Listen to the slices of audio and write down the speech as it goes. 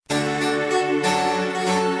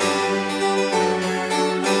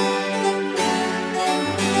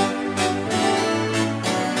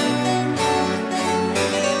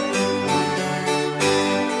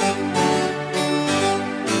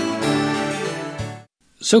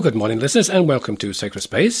So good morning, listeners, and welcome to Sacred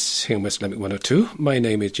Space here in West Limerick 102. My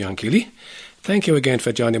name is John Keeley. Thank you again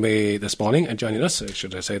for joining me this morning, and joining us,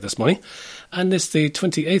 should I say, this morning. And it's the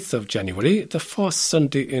 28th of January, the fourth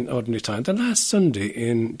Sunday in Ordinary Time, the last Sunday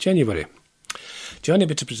in January. Joining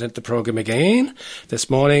me to present the programme again this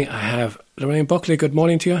morning, I have Lorraine Buckley. Good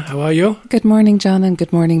morning to you. How are you? Good morning, John, and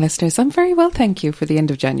good morning, listeners. I'm very well, thank you, for the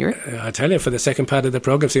end of January. I tell you, for the second part of the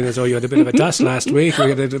programme, seeing as though you had a bit of a dust last week,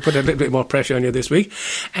 we're going to put a little bit more pressure on you this week.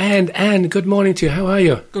 And Anne, good morning to you. How are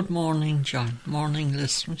you? Good morning, John. Morning,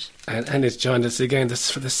 listeners. And it's joined us again. This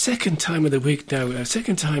is for the second time of the week now.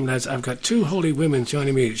 Second time, lads. I've got two holy women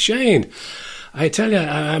joining me. Shane, I tell you,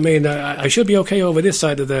 I should be okay over this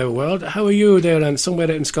side of the world. How are you there and somewhere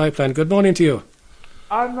out in Skyplan? Good morning to you.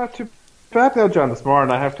 I'm not too bad now, John, this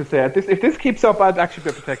morning, I have to say. If this keeps up, I'd actually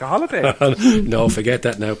be able to take a holiday. No, forget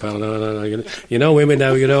that now, pal. No. You know women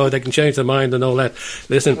now, they can change their mind and all that.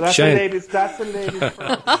 Listen, that's Shane. That's a lady's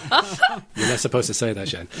You're not supposed to say that,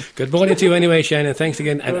 Shane. Good morning to you anyway, Shane, and thanks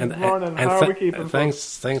again. Good morning. How are we keeping?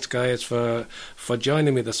 Thanks, guys, for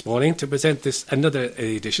joining me this morning to present this another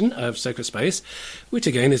edition of Sacred Space, which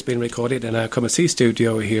again has been recorded in our Come and See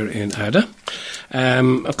studio here in Arda.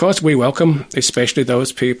 Of course, we welcome especially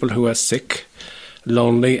those people who are sick,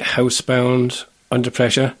 lonely, housebound, under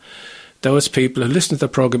pressure, those people who listen to the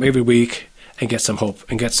programme every week and get some hope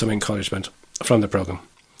and get some encouragement from the programme.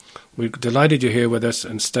 We're delighted you're here with us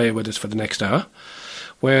and stay with us for the next hour,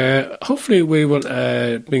 where hopefully we will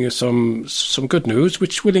bring you some good news,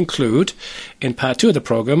 which will include, in part 2 of the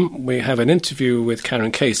programme, we have an interview with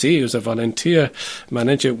Karen Casey, who's a volunteer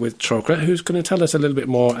manager with Trócaire, who's going to tell us a little bit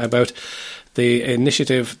more about the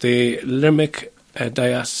initiative, the Limerick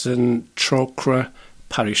Diocesan Trócaire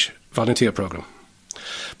Parish Volunteer Programme.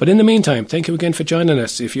 But in the meantime, thank you again for joining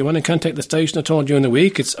us. If you want to contact the station at all during the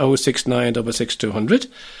week, it's 069 66200.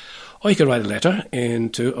 Or you can write a letter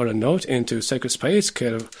or a note into Sacred Space,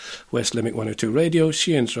 care of West Limerick 102 Radio,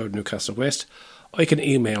 Sheehan's Road, Newcastle West. Or you can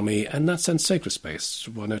email me, and that's on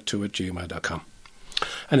sacredspace102@gmail.com.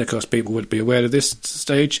 And of course, people would be aware of this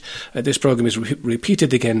stage. This programme is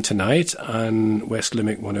repeated again tonight on West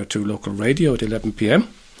Limerick 102 local radio at 11 p.m.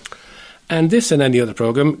 And this and any other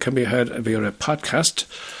programme can be heard via a podcast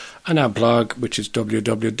on our blog, which is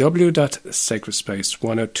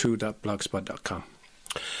www.sacredspace102.blogspot.com.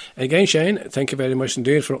 Again, Shane, thank you very much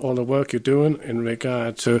indeed for all the work you're doing in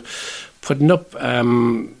regard to putting up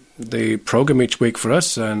the programme each week for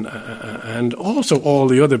us, and also all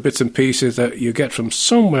the other bits and pieces that you get from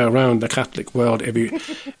somewhere around the Catholic world every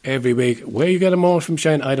week. Where you get them all from,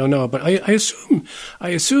 Shane, I don't know, but I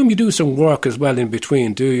assume you do some work as well in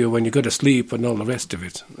between, do you, when you go to sleep and all the rest of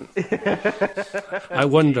it? I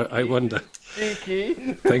wonder.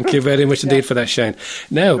 Thank you very much indeed for that, Shane.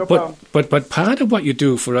 Now, No but part of what you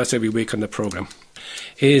do for us every week on the programme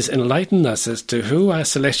is enlighten us as to who our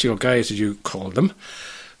celestial guides, as you call them,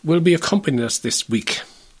 will be accompanying us this week.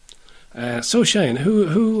 So, Shane,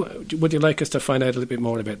 who would you like us to find out a little bit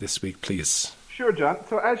more about this week, please? Sure, John.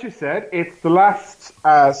 So, as you said, it's the last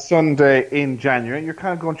Sunday in January. You're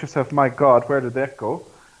kind of going to yourself, my God, where did that go?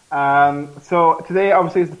 So, today,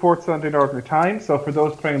 obviously, is the fourth Sunday in Ordinary Time. So, for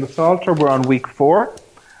those praying the Psalter, we're on week 4.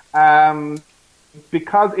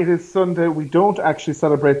 Because it is Sunday, we don't actually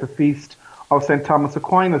celebrate the feast of St. Thomas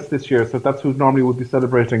Aquinas this year. So, that's who normally would be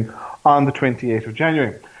celebrating on the 28th of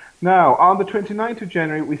January. Now, on the 29th of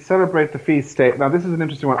January, we celebrate the feast day. Now, this is an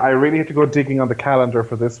interesting one. I really had to go digging on the calendar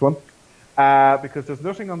for this one, because there's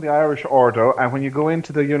nothing on the Irish Ordo, and when you go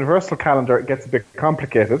into the universal calendar, it gets a bit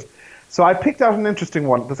complicated. So I picked out an interesting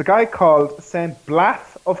one. There's a guy called St. Blythe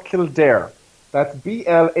of Kildare. That's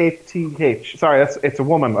Blath. Sorry, it's a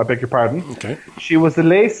woman, I beg your pardon. Okay. She was the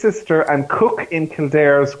lay sister and cook in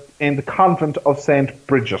Kildare's in the convent of St.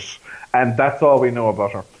 Bridget, and that's all we know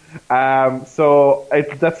about her. So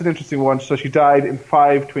that's an interesting one. So she died in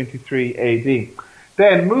 523 AD.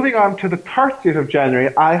 Then moving on to the 30th of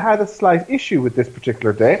January, I had a slight issue with this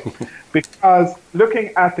particular day because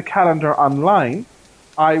looking at the calendar online,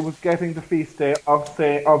 I was getting the feast day of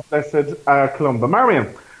Blessed Columba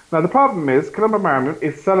Mariam. Now the problem is Columba Mariam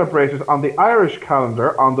is celebrated on the Irish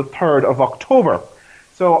calendar on the 3rd of October.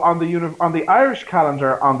 So on the Irish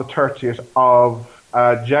calendar on the 30th of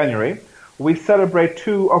January, we celebrate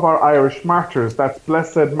 2 of our Irish martyrs. That's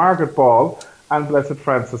Blessed Margaret Ball and Blessed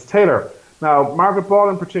Frances Taylor. Now, Margaret Ball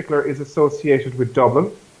in particular is associated with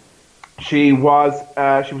Dublin. She was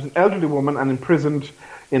an elderly woman and imprisoned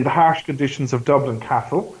in the harsh conditions of Dublin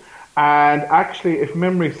Castle. And actually, if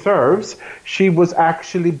memory serves, she was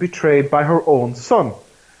actually betrayed by her own son.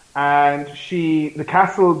 And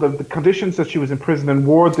the conditions that she was imprisoned in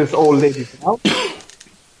wore this old lady down.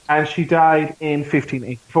 and she died in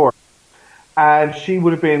 1584. And she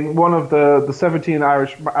would have been one of the 17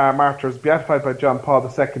 Irish martyrs beatified by John Paul II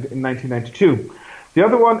in 1992. The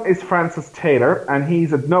other one is Francis Taylor, and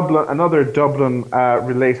he's another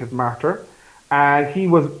Dublin-related martyr. And he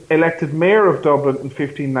was elected mayor of Dublin in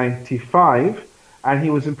 1595, and he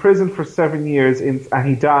was imprisoned for 7 years, and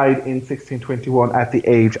he died in 1621 at the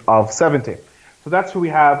age of 70. So that's who we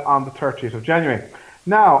have on the 30th of January.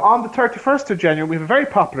 Now, on the 31st of January, we have a very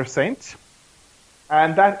popular saint,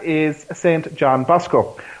 and that is Saint John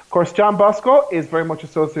Bosco. Of course, John Bosco is very much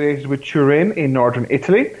associated with Turin in northern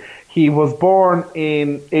Italy. He was born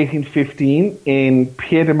in 1815 in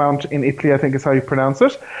Piedmont in Italy, I think is how you pronounce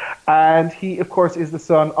it. And he, of course, is the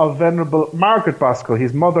son of Venerable Margaret Bosco.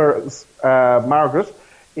 His mother, Margaret,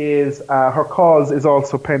 her cause is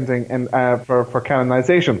also pending for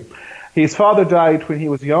canonization. His father died when he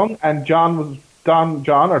was young, and John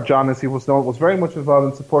as he was known, was very much involved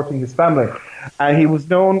in supporting his family. And he was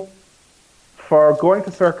known for going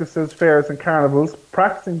to circuses, fairs and carnivals,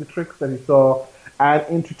 practicing the tricks that he saw, and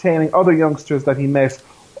entertaining other youngsters that he met,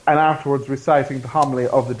 and afterwards reciting the homily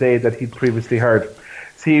of the day that he'd previously heard.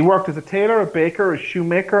 So he worked as a tailor, a baker, a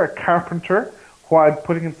shoemaker, a carpenter, while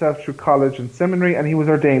putting himself through college and seminary, and he was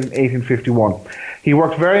ordained in 1851. He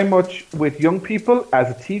worked very much with young people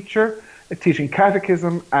as a teacher, teaching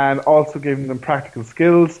catechism and also giving them practical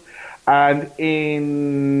skills. And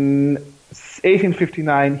in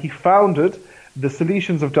 1859, he founded the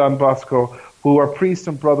Salesians of Don Bosco, who are priests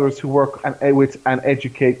and brothers who work with and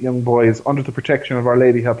educate young boys under the protection of Our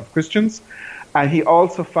Lady Help of Christians. And he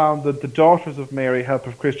also founded the Daughters of Mary Help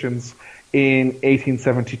of Christians in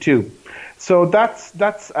 1872. So that's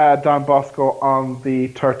Don Bosco on the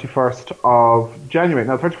 31st of January.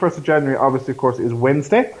 Now, 31st of January, obviously, of course, is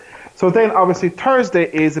Wednesday. So then, obviously, Thursday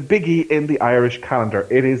is a biggie in the Irish calendar.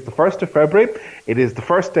 It is the 1st of February. It is the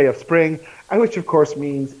first day of spring, and which, of course,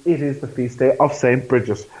 means it is the feast day of St.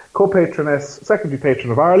 Bridget, co-patroness, secondary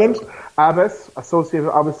patron of Ireland, abbess, associated,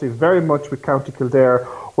 obviously, very much with County Kildare,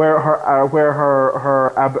 where her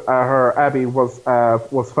abbey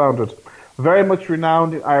was founded. Very much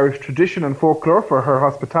renowned in Irish tradition and folklore for her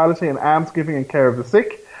hospitality and almsgiving and care of the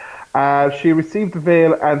sick. She received the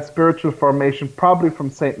veil and spiritual formation probably from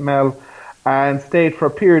St. Mel, and stayed for a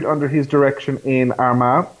period under his direction in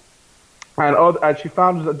Armagh. And she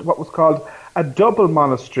founded what was called a double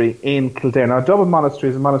monastery in Kildare. Now, a double monastery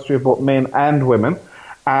is a monastery of both men and women,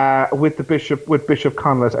 with Bishop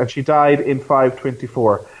Conlett, and she died in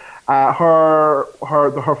 524.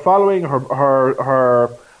 Her following,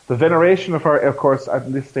 the veneration of her, of course,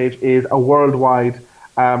 at this stage is a worldwide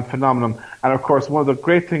phenomenon. And of course, one of the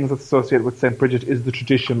great things that's associated with St. Bridget is the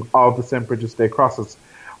tradition of the St. Bridget's Day crosses,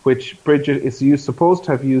 which Bridget is supposed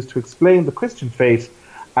to have used to explain the Christian faith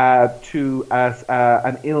to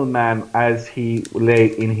an ill man as he lay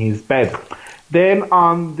in his bed. Then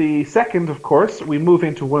on the 2nd, of course, we move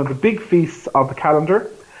into one of the big feasts of the calendar,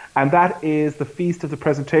 and that is the Feast of the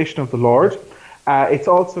Presentation of the Lord. It's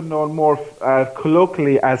also known more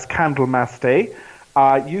colloquially as Candlemas Day.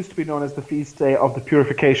 It used to be known as the Feast Day of the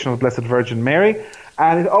Purification of the Blessed Virgin Mary,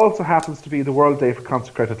 and it also happens to be the World Day for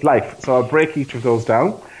Consecrated Life. So I'll break each of those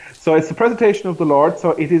down. So it's the Presentation of the Lord.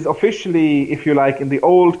 So it is officially, if you like, in the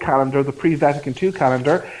old calendar, the pre-Vatican II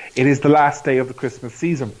calendar, it is the last day of the Christmas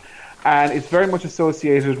season. And it's very much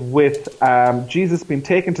associated with Jesus being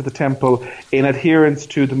taken to the temple in adherence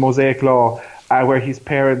to the Mosaic Law, where his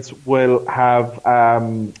parents will have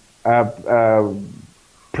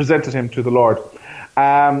presented him to the Lord.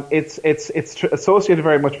 It's associated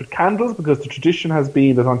very much with candles, because the tradition has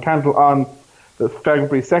been that on the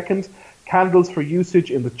February 2nd, candles for usage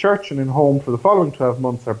in the church and in home for the following 12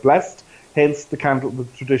 months are blessed. Hence the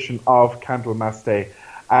tradition of Candlemas Day.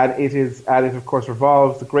 And it of course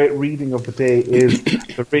revolves, the great reading of the day is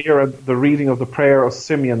the reading of the prayer of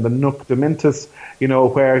Simeon, the Nunc Dimittis,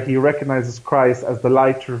 where he recognizes Christ as the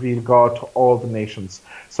light to reveal God to all the nations.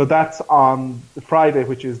 So that's on Friday,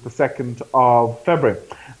 which is the 2nd of February.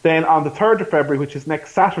 Then on the 3rd of February, which is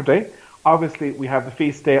next Saturday, obviously we have the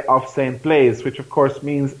feast day of St. Blaise, which of course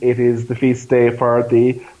means it is the feast day for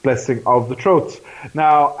the blessing of the throats.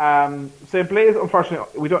 Now, St. Blaise,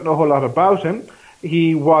 unfortunately, we don't know a whole lot about him.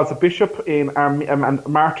 He was a bishop and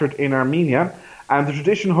martyred in Armenia, and the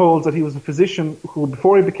tradition holds that he was a physician who,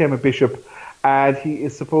 before he became a bishop, and he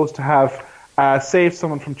is supposed to have saved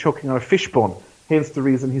someone from choking on a fishbone. Hence the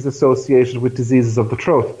reason he's associated with diseases of the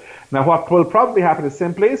throat. Now, what will probably happen is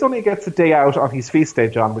St. Blaise only gets a day out on his feast day,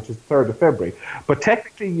 John, which is the 3rd of February. But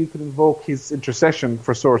technically, you could invoke his intercession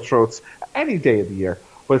for sore throats any day of the year.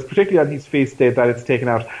 but it's particularly on his feast day that it's taken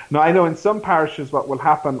out. Now, I know in some parishes what will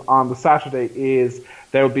happen on the Saturday is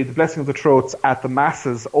there will be the blessing of the throats at the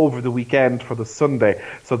masses over the weekend for the Sunday.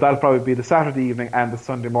 So that'll probably be the Saturday evening and the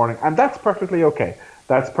Sunday morning. And that's perfectly okay.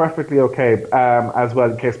 That's perfectly okay as well,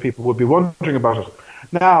 in case people would be wondering about it.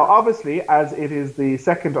 Now, obviously, as it is the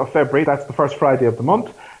 2nd of February, that's the first Friday of the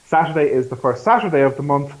month. Saturday is the first Saturday of the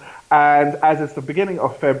month. And as it's the beginning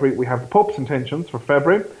of February, we have the Pope's intentions for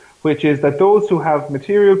February, which is that those who have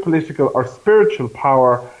material, political, or spiritual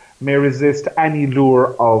power may resist any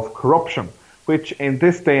lure of corruption, which in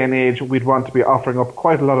this day and age, we'd want to be offering up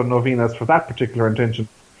quite a lot of novenas for that particular intention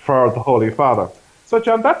for the Holy Father. So,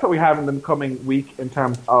 John, that's what we have in the coming week in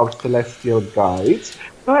terms of celestial guides.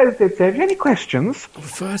 So, as I said, have you any questions?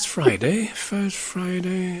 First Friday,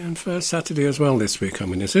 and first Saturday as well this week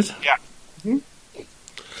coming, is it? Yeah. Mm-hmm.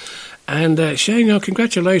 And Shane,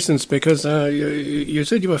 congratulations, because you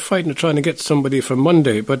said you were fighting trying to get somebody for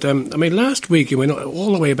Monday, but last week you went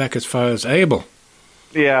all the way back as far as Abel.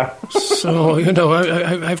 Yeah. So,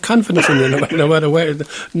 I have confidence in you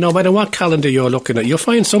no matter what calendar you're looking at. You'll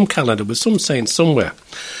find some calendar with some saint somewhere.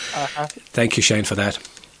 Uh-huh. Thank you, Shane, for that.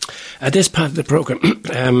 At this part of the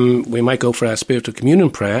programme, we might go for our spiritual communion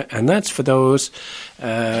prayer, and that's for those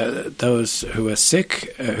who are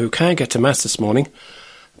sick, who can't get to Mass this morning,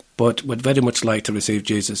 but would very much like to receive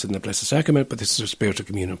Jesus in the Blessed Sacrament. But this is a spiritual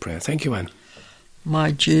communion prayer. Thank you, Anne.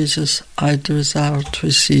 My Jesus, I desire to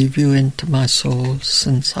receive you into my soul,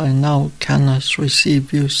 since I now cannot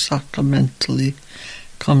receive you sacramentally.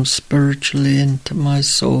 Come spiritually into my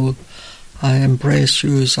soul. I embrace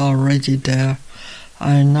you as already there.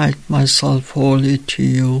 I unite myself wholly to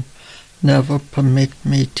you. Never permit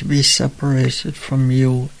me to be separated from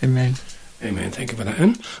you. Amen. Amen. Thank you for that,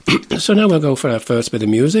 Anne. So now we'll go for our first bit of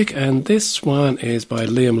music, and this one is by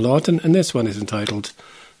Liam Lawton, and this one is entitled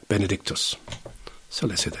Benedictus. So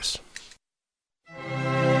let's hear this.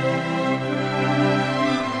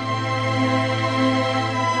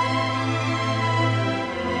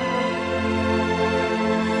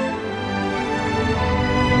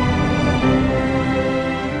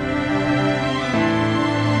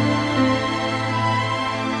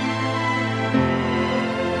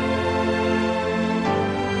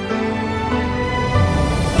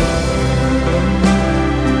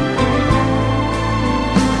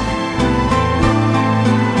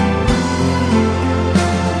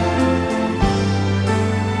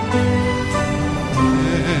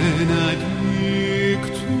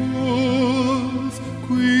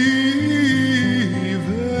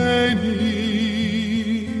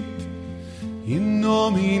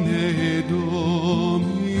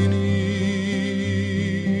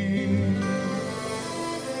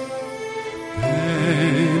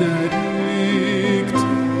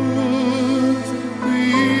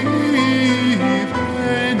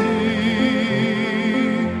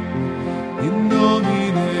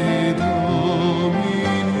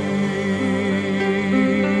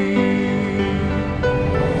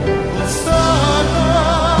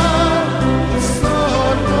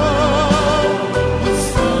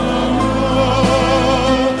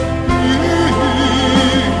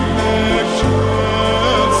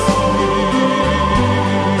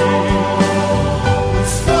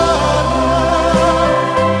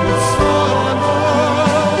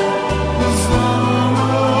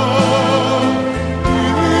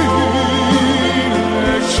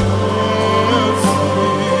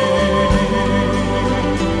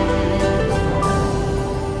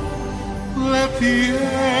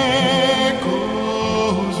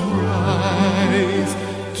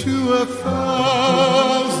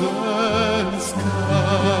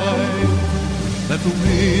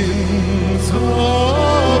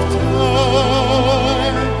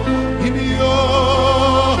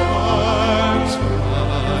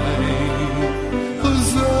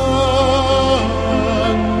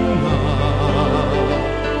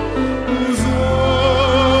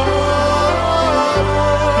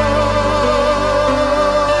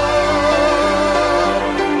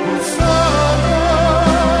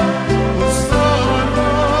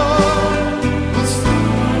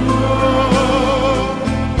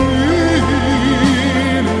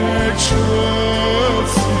 Sure.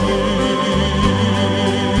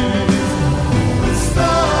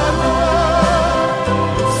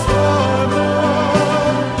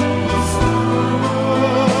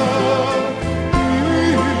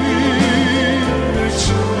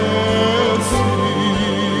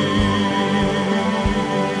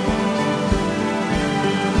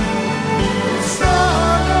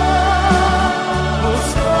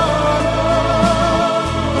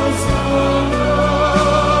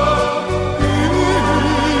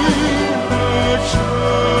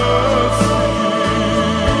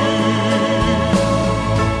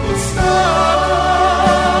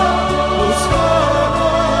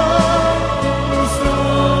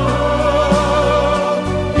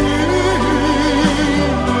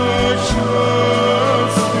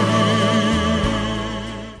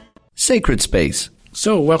 Sacred Space.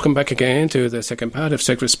 So, welcome back again to the second part of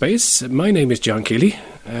Sacred Space. My name is John Keeley.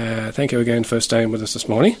 Thank you again for staying with us this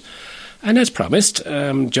morning. And as promised,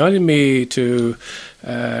 joining me to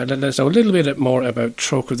let us know a little bit more about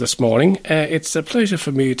Trócaire this morning, it's a pleasure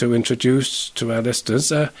for me to introduce to our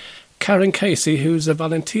listeners Karen Casey, who's a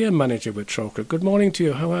volunteer manager with Trócaire. Good morning to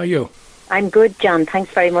you. How are you? I'm good, John.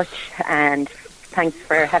 Thanks very much, and thanks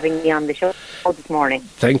for having me on the show this morning.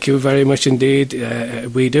 Thank you very much indeed.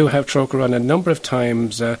 We do have Trócaire on a number of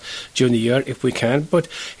times during the year if we can, but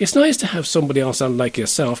it's nice to have somebody else on like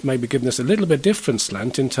yourself, maybe giving us a little bit different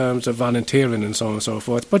slant in terms of volunteering and so on and so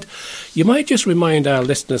forth. But you might just remind our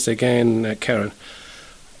listeners again, Karen,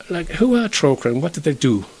 like who are Trócaire and what do they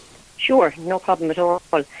do? Sure, no problem at all.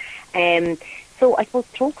 So I suppose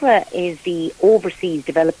Trócaire is the overseas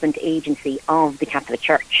development agency of the Catholic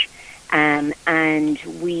Church. And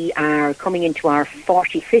we are coming into our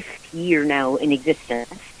 45th year now in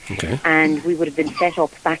existence. Okay. And we would have been set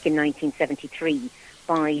up back in 1973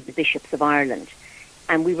 by the Bishops of Ireland.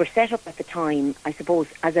 And we were set up at the time, I suppose,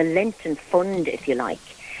 as a Lenten fund, if you like,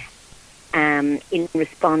 in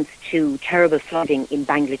response to terrible flooding in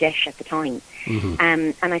Bangladesh at the time. Mm-hmm.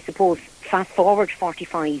 And I suppose, fast forward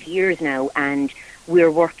 45 years now, and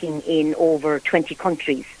we're working in over 20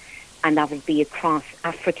 countries. And that would be across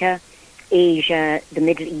Africa, Asia, the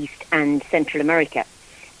Middle East and Central America.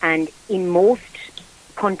 And in most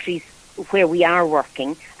countries where we are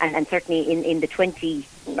working, and certainly in the 20,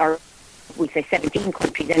 or we'd say 17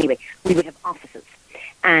 countries anyway, we would have offices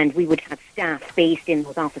and we would have staff based in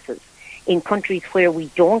those offices. In countries where we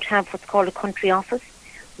don't have what's called a country office,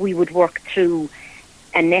 we would work through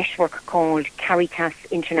a network called Caritas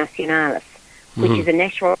Internationalis, which is a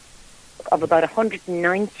network of about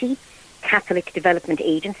 190 Catholic development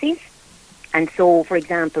agencies. And so, for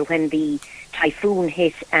example, when the typhoon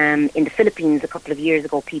hit in the Philippines a couple of years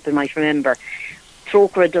ago, people might remember,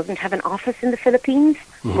 Trócaire doesn't have an office in the Philippines,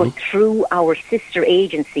 but through our sister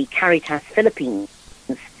agency, Caritas Philippines,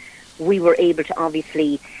 we were able to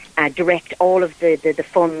obviously direct all of the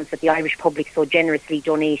funds that the Irish public so generously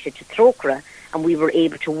donated to Trócaire, and we were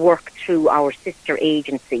able to work through our sister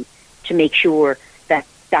agency to make sure that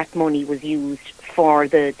that money was used for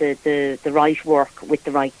the right work with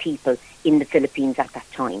the right people in the Philippines at that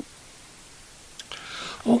time.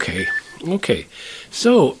 Okay.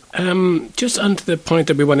 So, just on to the point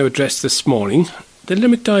that we want to address this morning, the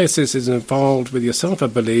Limerick Diocese is involved with yourself, I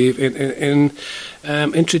believe, in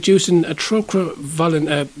introducing a Trócaire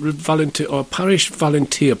volunteer or parish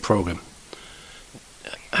volunteer program.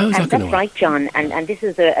 How's that going on? That's right, John, and this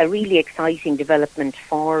is a really exciting development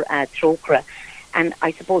for Trócaire. And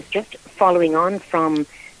I suppose just following on from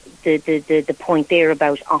the point there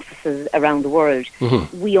about offices around the world,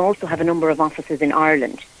 we also have a number of offices in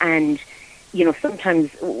Ireland. And, you know,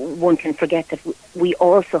 sometimes one can forget that we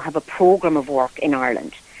also have a programme of work in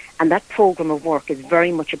Ireland. And that programme of work is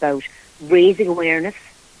very much about raising awareness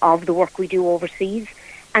of the work we do overseas.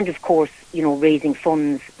 And, of course, you know, raising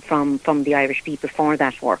funds from the Irish people for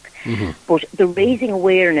that work. But the raising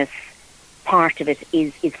awareness part of it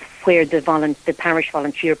is where the parish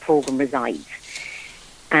volunteer programme resides.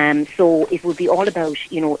 So it would be all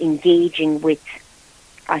about, you know, engaging with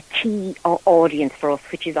a key audience for us,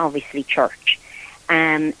 which is obviously church.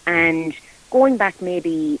 And going back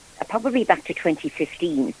probably back to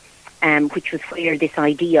 2015, which was where this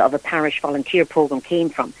idea of a parish volunteer programme came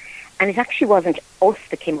from. And it actually wasn't us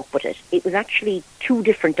that came up with it. It was actually 2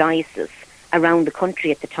 different dioceses around the country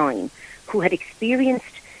at the time who had experienced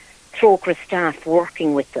Trócaire staff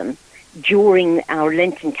working with them during our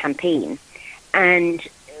Lenten campaign. And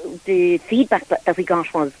the feedback that we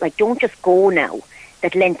got was, like, don't just go now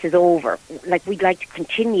that Lent is over. Like, we'd like to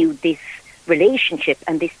continue this relationship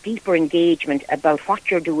and this deeper engagement about what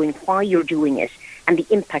you're doing, why you're doing it, and the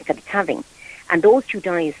impact that it's having. And those 2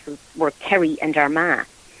 dioceses were Kerry and Armagh.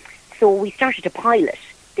 So we started to pilot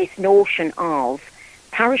this notion of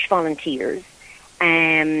parish volunteers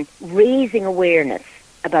raising awareness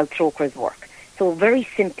about Trócaire's work. So very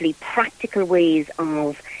simply, practical ways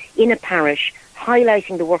of, in a parish,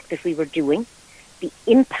 highlighting the work that we were doing, the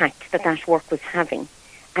impact that that work was having,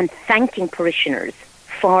 and thanking parishioners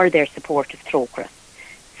for their support of Trócaire.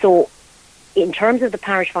 So in terms of the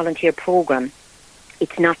parish volunteer programme,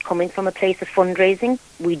 it's not coming from a place of fundraising.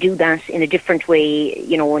 We do that in a different way,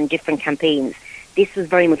 you know, in different campaigns. This was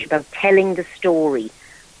very much about telling the story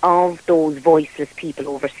of those voiceless people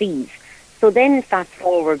overseas. So then fast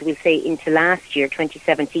forward, we'll say, into last year,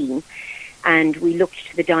 2017, and we looked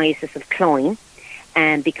to the Diocese of Cloyne,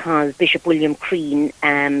 because Bishop William Crean,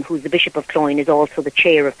 who's the Bishop of Cloyne, is also the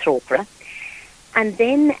chair of Trócaire. And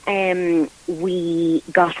then we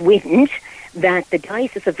got wind that the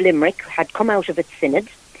Diocese of Limerick had come out of its synod,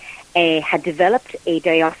 had developed a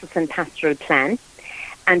diocesan pastoral plan,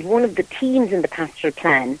 and one of the themes in the pastoral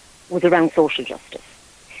plan was around social justice.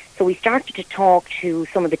 So we started to talk to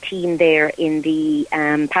some of the team there in the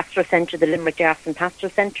Pastoral Centre, the Limerick Diocesan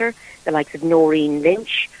Pastoral Centre, the likes of Noreen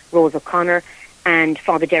Lynch, Rose O'Connor, and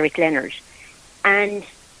Father Derek Leonard. And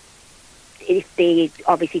they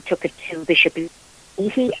obviously took it to Bishop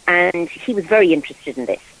Ehe, and he was very interested in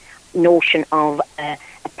this notion of a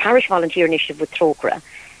parish volunteer initiative with Trócaire,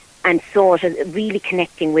 and saw it as really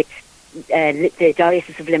connecting with the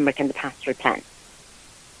Diocese of Limerick and the pastoral plan.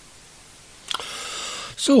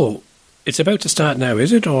 So, it's about to start now,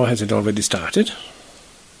 is it, or has it already started?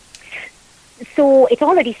 So, it's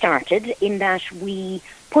already started in that we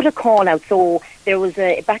put a call out. So, there was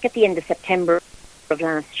back at the end of September of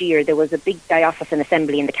last year, there was a big diocesan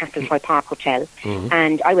assembly in the Castletroy Park Hotel,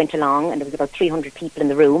 and I went along, and there was about 300 people in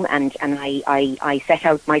the room, and I set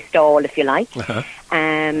out my stall, if you like.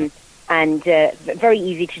 And very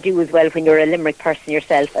easy to do as well when you're a Limerick person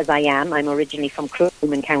yourself, as I am. I'm originally from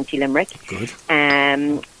Crumlin, County Limerick. Good.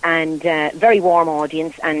 And very warm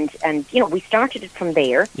audience, and we started it from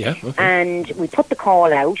there. Yeah. Okay. And we put the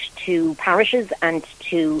call out to parishes and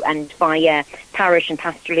via parish and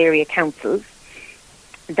pastoral area councils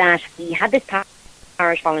that we had this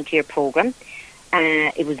parish volunteer programme.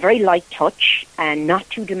 It was very light touch and not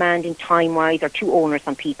too demanding time-wise or too onerous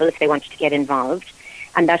on people if they wanted to get involved,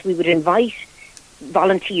 and that we would invite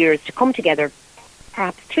volunteers to come together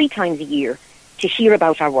perhaps 3 times a year to hear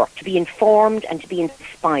about our work, to be informed and to be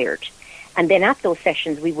inspired. And then at those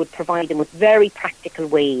sessions we would provide them with very practical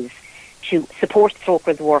ways to support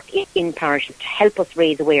Trócaire's work in parishes, to help us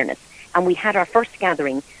raise awareness. And we had our first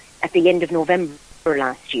gathering at the end of November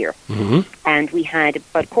last year, and we had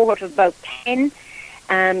about a cohort of about 10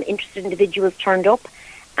 interested individuals turned up,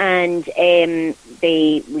 and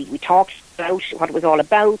we talked about what it was all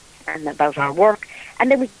about and about our work,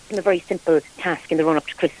 and then we did a very simple task in the run-up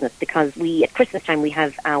to Christmas, because at Christmas time we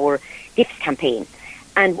have our gifts campaign,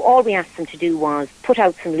 and all we asked them to do was put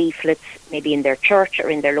out some leaflets, maybe in their church or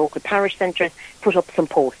in their local parish centre, put up some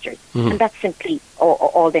posters, and that's simply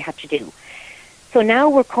all they had to do. So now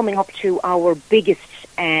we're coming up to our biggest,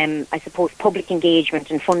 I suppose, public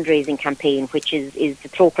engagement and fundraising campaign, which is the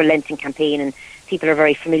Trócaire Lenten campaign, and people are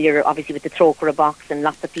very familiar, obviously, with the Trócaire box, and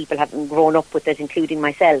lots of people have grown up with it, including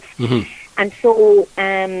myself. And so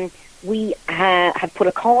we have put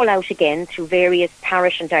a call out again through various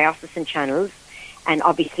parish and diocesan channels, and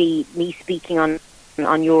obviously me speaking on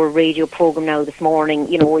your radio programme now this morning,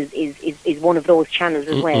 is one of those channels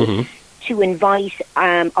as well. To invite,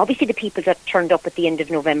 obviously, the people that turned up at the end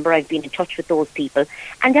of November. I've been in touch with those people,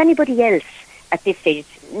 and anybody else at this stage.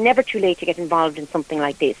 It's never too late to get involved in something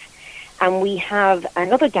like this. And we have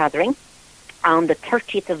another gathering on the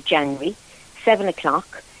 30th of January, 7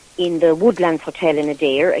 o'clock, in the Woodlands Hotel in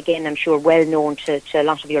Adair. Again, I'm sure well known to a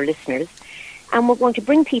lot of your listeners. And we're going to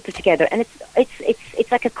bring people together, and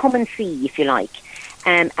it's like a come and see, if you like.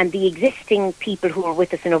 And the existing people who are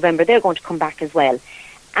with us in November, they're going to come back as well.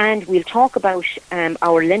 And we'll talk about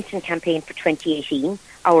our Lenten campaign for 2018.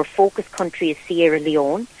 Our focus country is Sierra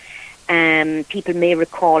Leone. People may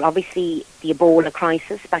recall, obviously, the Ebola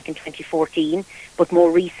crisis back in 2014, but more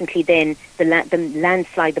recently then the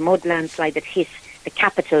mud landslide that hit the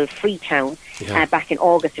capital, Freetown, back in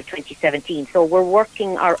August of 2017. So we're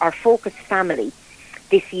working, our focus family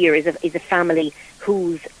this year is a family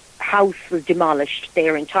whose house was demolished,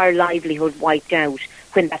 their entire livelihood wiped out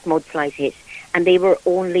when that mudslide hit. And they were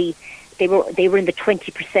in the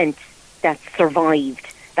 20% that survived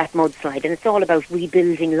that mudslide, and it's all about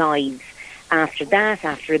rebuilding lives after that,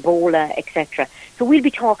 after Ebola, etc. So we'll be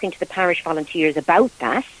talking to the parish volunteers about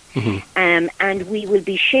that, and we will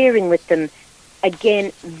be sharing with them,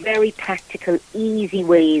 again, very practical, easy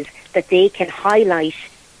ways that they can highlight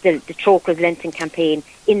the Trócaire's Lenten campaign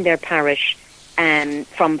in their parish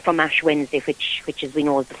from Ash Wednesday, which as we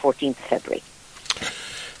know is the 14th of February.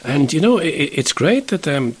 And it's great that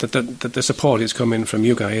the support is coming from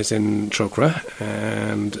you guys in Trócaire,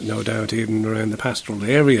 and no doubt even around the pastoral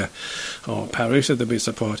area or parish that there'll be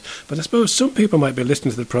support. But I suppose some people might be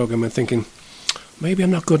listening to the programme and thinking, maybe I'm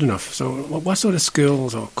not good enough. So what sort of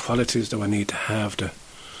skills or qualities do I need to have to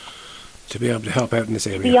be able to help out in this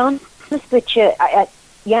area? To be honest with you,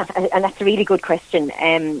 and that's a really good question.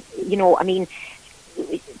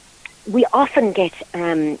 We often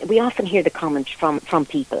hear the comment from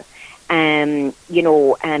people, people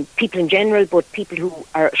in general, but people who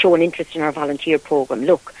are showing interest in our volunteer programme.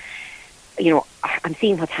 Look, I'm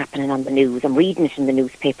seeing what's happening on the news. I'm reading it in the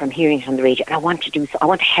newspaper. I'm hearing it on the radio. And I want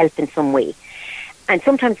to help in some way. And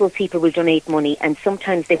sometimes those people will donate money, and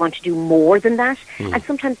sometimes they want to do more than that. And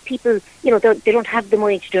sometimes people, they don't have the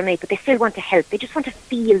money to donate, but they still want to help. They just want to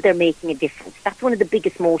feel they're making a difference. That's one of the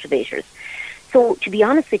biggest motivators. So, to be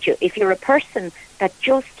honest with you, if you're a person that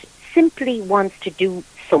just simply wants to do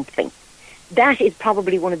something, that is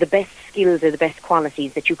probably one of the best skills or the best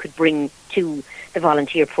qualities that you could bring to the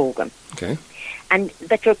volunteer programme. Okay. And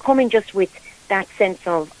that you're coming just with that sense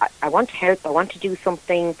of, I want to help, I want to do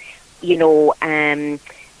something,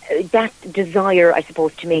 that desire, I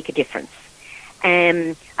suppose, to make a difference.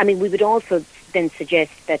 We would also then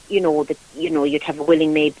suggest that, you'd have a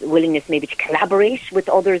willingness maybe to collaborate with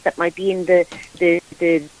others that might be in the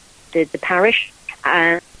parish.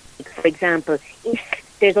 For example,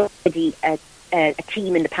 if there's already a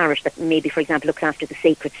team in the parish that maybe, for example, looks after the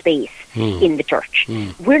sacred space in the church,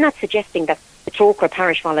 we're not suggesting that the Trócaire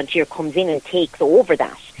parish volunteer comes in and takes over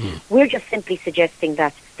that. We're just simply suggesting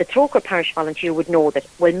that the Trócaire parish volunteer would know that,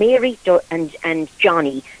 well, Mary and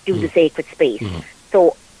Johnny do the sacred space.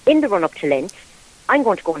 So in the run-up to Lent, I'm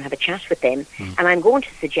going to go and have a chat with them, and I'm going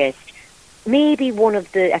to suggest maybe at one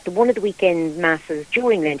of the weekend masses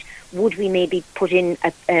during Lent, would we maybe put in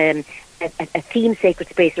a theme sacred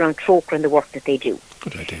space around Trócaire and the work that they do.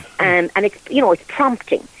 Good idea. And it's it's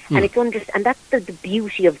prompting, and it's and that's the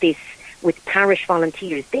beauty of this with parish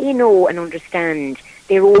volunteers. They know and understand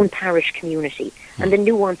their own parish community and the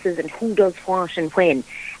nuances and who does what and when,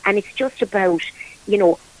 and it's just about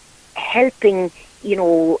helping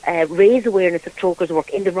raise awareness of Trócaire's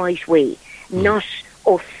work in the right way, not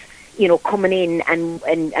us coming in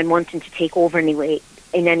and wanting to take over in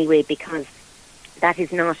any way, because that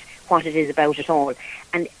is not what it is about at all.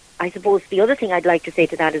 And I suppose the other thing I'd like to say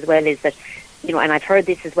to that as well is that, and I've heard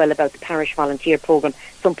this as well about the parish volunteer programme,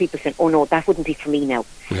 some people saying, oh no, that wouldn't be for me now,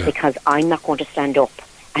 because I'm not going to stand up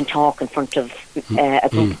and talk in front of a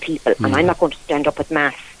group of people, and I'm not going to stand up at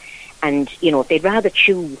Mass, and they'd rather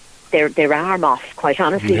chew their arm off, quite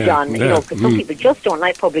honestly, John, because some people just don't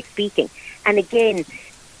like public speaking. And again,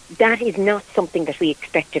 that is not something that we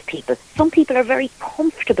expect of people. Some people are very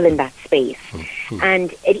comfortable in that space,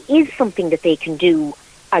 and it is something that they can do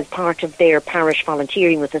as part of their parish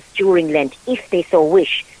volunteering with us during Lent, if they so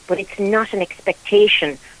wish. But it's not an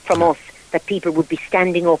expectation from us that people would be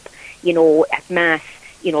standing up, at Mass,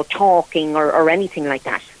 talking or anything like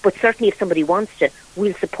that. But certainly if somebody wants to,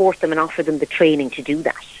 we'll support them and offer them the training to do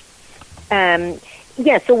that.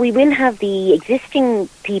 So we will have the existing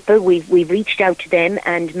people. We've reached out to them,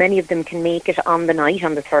 and many of them can make it on the night,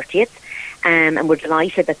 on the 30th, and we're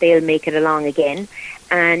delighted that they'll make it along again.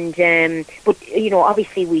 And but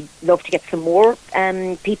obviously we'd love to get some more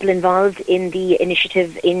people involved in the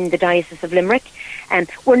initiative in the Diocese of Limerick. And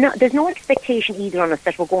there's no expectation either on us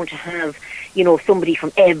that we're going to have somebody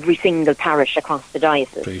from every single parish across the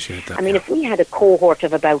diocese. Appreciate that. If we had a cohort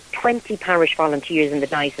of about 20 parish volunteers in the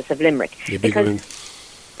Diocese of Limerick, because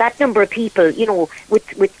that number of people,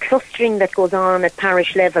 with clustering that goes on at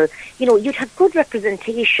parish level, you'd have good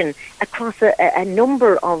representation across a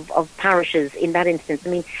number of parishes in that instance.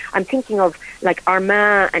 I'm thinking of like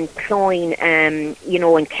Armagh and Cloyne, and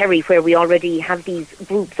Kerry, where we already have these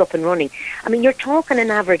groups up and running. You're talking an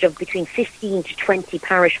average of between 15 to 20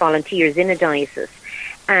 parish volunteers in a diocese.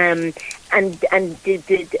 And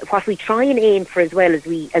what we try and aim for as well as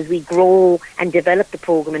we grow and develop the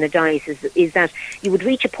programme in a diocese is that you would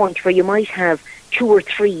reach a point where you might have 2 or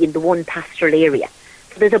 3 in the one pastoral area.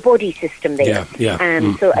 So there's a buddy system there.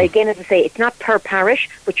 So again, as I say, it's not per parish,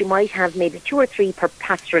 but you might have maybe 2 or 3 per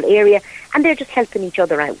pastoral area, and they're just helping each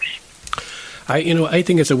other out. I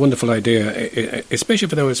think it's a wonderful idea, especially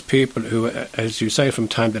for those people who, as you say from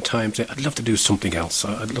time to time, say, I'd love to do something else.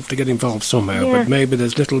 I'd love to get involved somehow, but maybe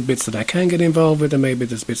there's little bits that I can get involved with, and maybe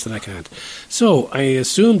there's bits that I can't. So I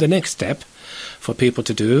assume the next step for people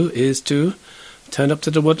to do is to turn up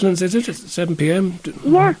to the Woodlands, is it, at 7 p.m?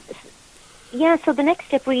 Yeah, so the next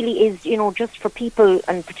step really is, just for people,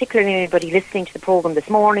 and particularly anybody listening to the programme this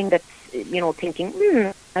morning that's,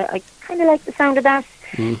 thinking, I kind of like the sound of that.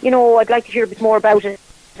 I'd like to hear a bit more about it.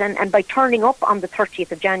 And by turning up on the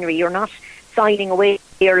 30th of January, you're not signing away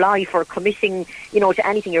your life or committing, to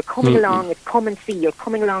anything. You're coming along, it's come and see. You're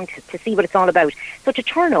coming along to see what it's all about. So to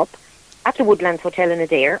turn up at the Woodlands Hotel in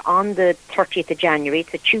Adair on the 30th of January,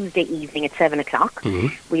 it's a Tuesday evening at 7 o'clock.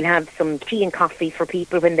 We'll have some tea and coffee for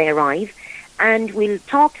people when they arrive. And we'll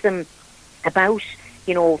talk to them about,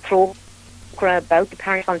 Trócaire, about the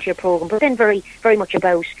parish volunteer programme, but then very, very much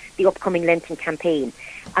about the upcoming Lenten campaign.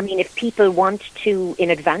 If people want to,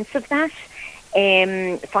 in advance of that,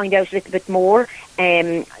 find out a little bit more,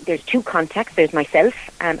 there's 2 contacts. There's myself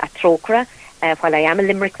at Trócaire, while I am a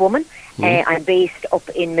Limerick woman. I'm based up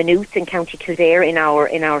in Maynooth in County Kildare in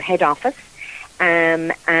our head office.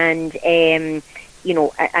 You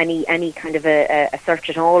know, any kind of a search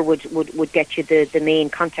at all would get you the main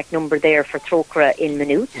contact number there for Trócaire in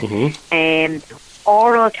Maynooth.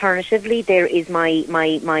 Or alternatively, there is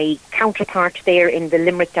my counterpart there in the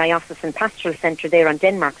Limerick Diocesan Pastoral Centre there on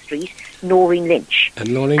Denmark Street, Noreen Lynch.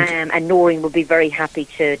 And Noreen, and Noreen would be very happy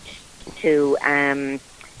to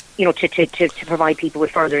provide people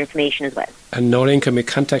with further information as well. And Noreen can be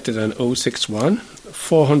contacted on 061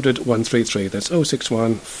 400 133. That's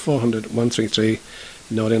 061 400 133.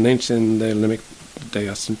 Noreen Lynch in the Limerick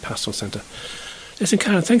Diocesan Pastoral Centre. Listen,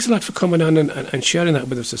 Karen, thanks a lot for coming on and sharing that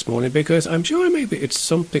with us this morning, because I'm sure maybe it's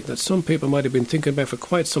something that some people might have been thinking about for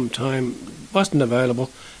quite some time, wasn't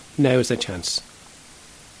available. Now is the chance.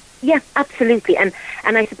 Yeah, absolutely. And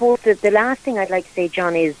I suppose that the last thing I'd like to say,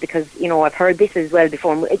 John, is because, you know, I've heard this as well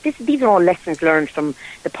before. These are all lessons learned from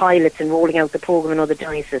the pilots and rolling out the programme in other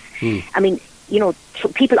dioceses. I mean, you know,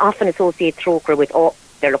 people often associate Trócaire with,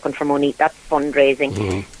 they're looking for money, that's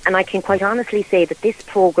fundraising. And I can quite honestly say that this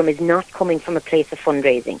programme is not coming from a place of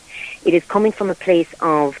fundraising. It is coming from a place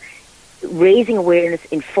of raising awareness,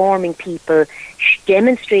 informing people,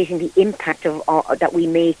 demonstrating the impact of that we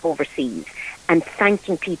make overseas, and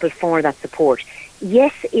thanking people for that support.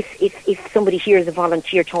 Yes, if somebody hears a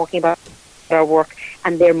volunteer talking about our work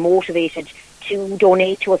and they're motivated to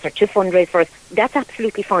donate to us or to fundraise for us, that's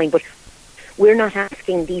absolutely fine. But we're not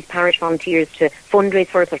asking these parish volunteers to fundraise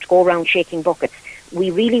for us or to go around shaking buckets.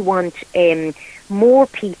 We really want more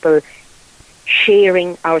people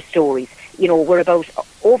sharing our stories. You know, we're about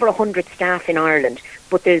over 100 staff in Ireland,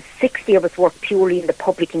 but there's 60 of us work purely in the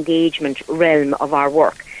public engagement realm of our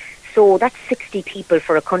work. So that's 60 people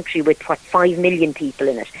for a country with, 5 million people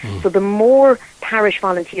in it. So the more parish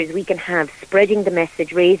volunteers we can have spreading the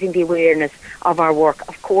message, raising the awareness of our work,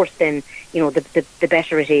 of course, then, you know, the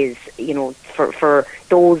better it is, you know, for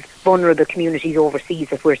those vulnerable communities overseas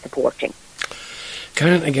that we're supporting.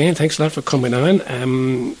 Karen, again, thanks a lot for coming on.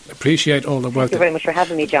 Appreciate all the work. Thank you very much for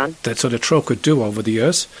having me, John. That sort of Trócaire do over the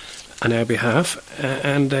years on our behalf,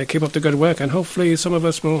 and keep up the good work, and hopefully some of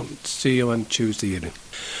us will see you on Tuesday evening.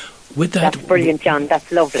 With that, that's brilliant, John. That's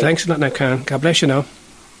lovely. Thanks a lot now, Karen. God bless you now.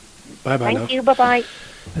 Bye-bye now. Thank you. Bye-bye.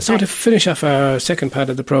 So to finish off our second part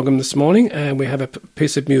of the programme this morning, we have a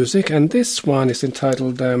piece of music, and this one is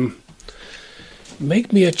entitled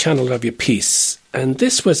Make Me a Channel of Your Peace. And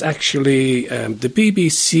this was actually the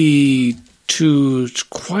BBC Two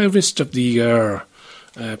Choirist of the Year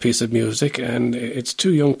piece of music, and it's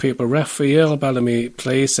 2 young people, Raphael Bellamy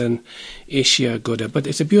Place and Ishia Gooda. But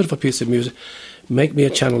it's a beautiful piece of music. Make me a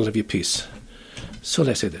channel of your peace. So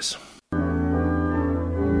let's say this.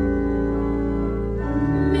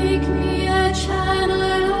 Make me a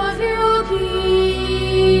channel of your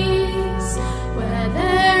peace. Where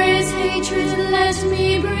there is hatred, let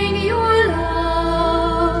me bring your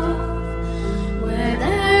love. Where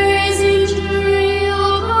there is injury,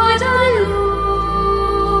 oh God,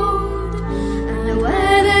 Lord. And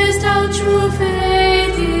where there's doubt, true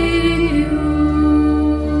faith in you.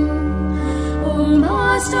 Oh,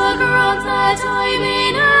 Master, grant that I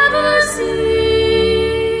may never seek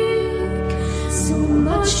so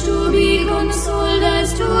much to be consoled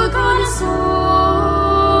as to console,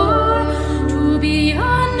 to be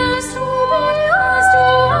understood as to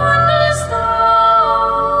understand,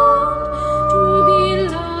 to be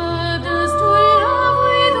loved as to love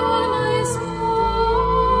with all my soul.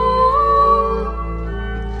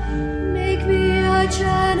 Make me a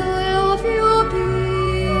channel of your peace.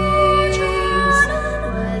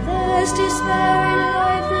 Where there's despair in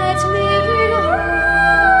life, let me bring hope.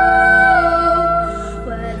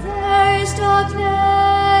 Where there is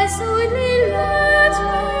darkness, only let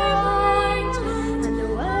me light. And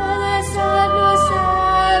where there's sadness,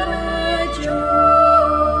 ever joy.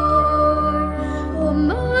 Oh,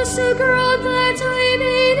 Master, grant that I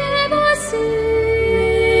may never sin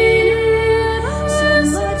so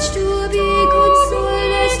much to be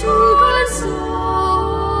consoled as to console,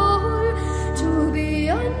 to be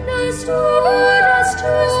understood as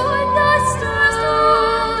to understand,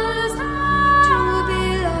 to be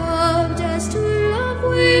loved as to love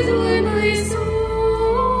with all my soul.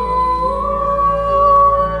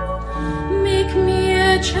 Make me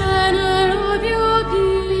a channel of your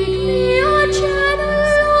peace, a channel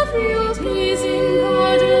of your peace.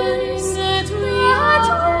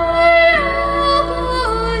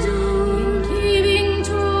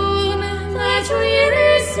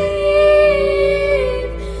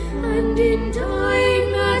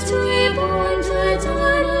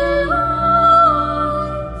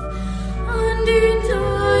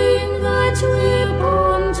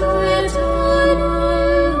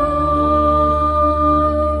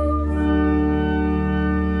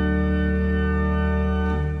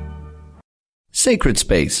 Sacred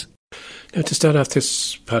Space. Now, to start off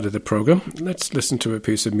this part of the programme, let's listen to a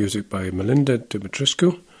piece of music by Melinda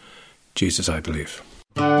Dumitrescu, Jesus I Believe.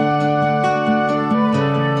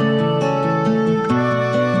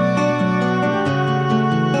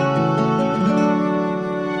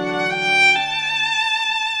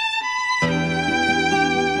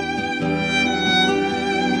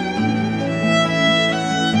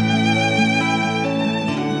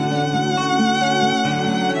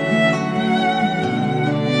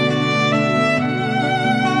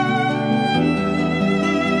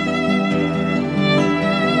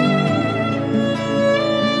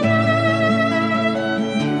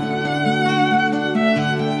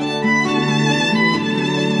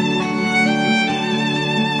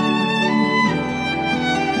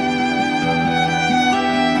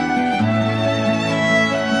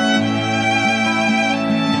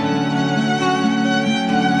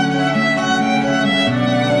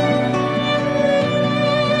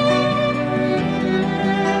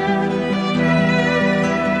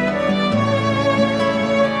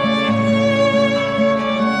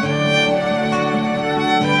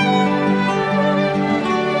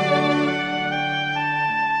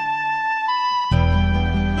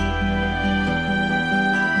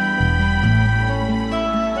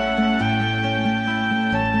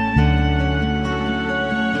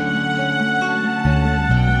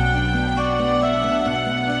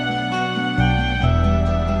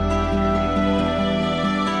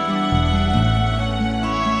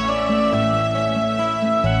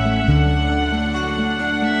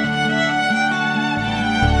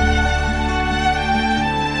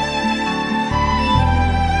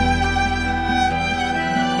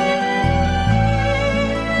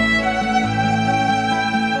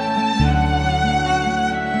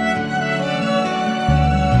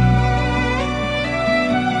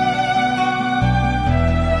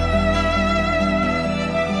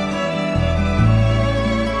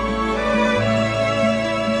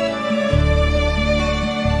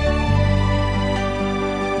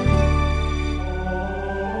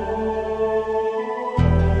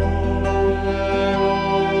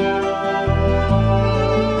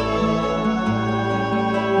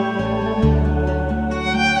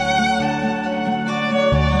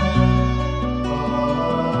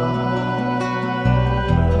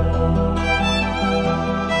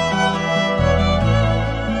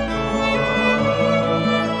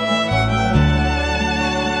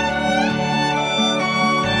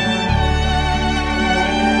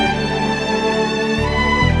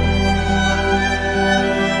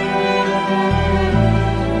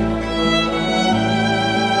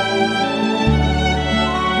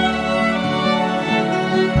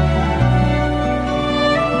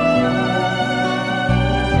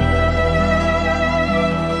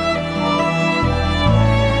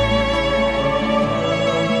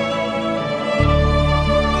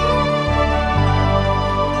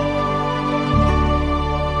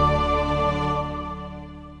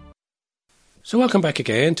 So welcome back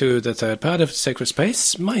again to the third part of Sacred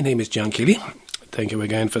Space. My name is John Keeley. Thank you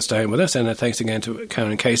again for staying with us, and thanks again to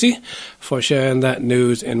Karen Casey for sharing that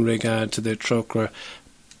news in regard to the Trócaire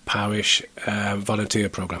Parish volunteer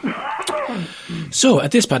programme. So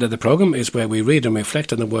at this part of the programme is where we read and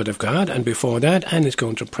reflect on the Word of God, and before that Anne is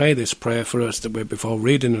going to pray this prayer for us that we're before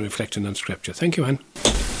reading and reflecting on Scripture. Thank you, Anne.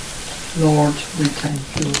 Lord, we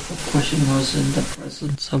thank you for putting us in the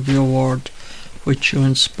presence of your Word, which you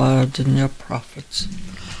inspired in your prophets.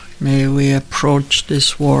 May we approach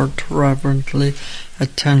this word reverently,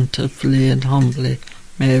 attentively and humbly.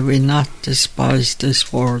 May we not despise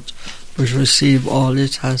this word, but receive all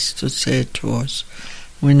it has to say to us.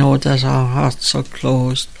 We know that our hearts are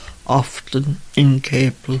closed, often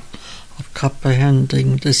incapable of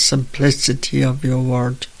comprehending the simplicity of your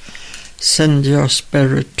word. Send your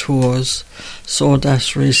Spirit to us, so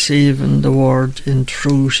that receiving the word in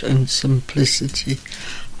truth and simplicity,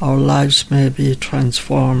 our lives may be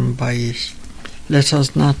transformed by it. Let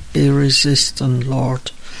us not be resistant,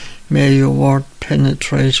 Lord. May your word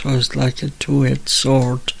penetrate us like a two-edged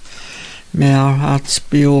sword. May our hearts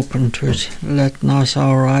be open to it. Let not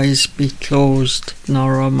our eyes be closed,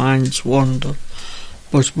 nor our minds wander,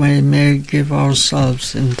 but we may give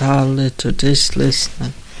ourselves entirely to this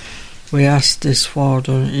listening. We ask this,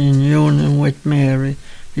 Father, in union with Mary,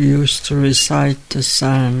 who used to recite the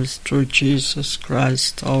Psalms, through Jesus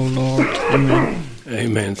Christ our Lord. Amen.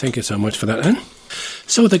 Amen. Thank you so much for that, Anne.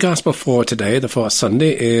 So the Gospel for today, the fourth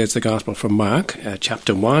Sunday, is the Gospel from Mark,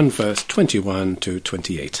 chapter 1, verse 21 to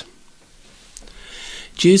 28.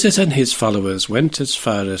 Jesus and his followers went as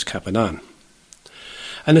far as Capernaum.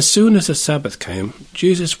 And as soon as the Sabbath came,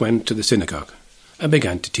 Jesus went to the synagogue and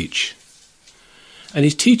began to teach. And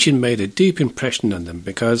his teaching made a deep impression on them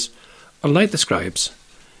because, unlike the scribes,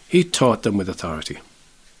 he taught them with authority.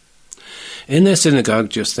 In their synagogue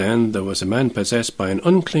just then there was a man possessed by an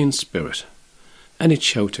unclean spirit, and it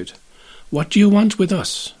shouted, "What do you want with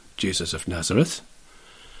us, Jesus of Nazareth?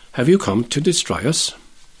 Have you come to destroy us?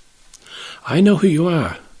 I know who you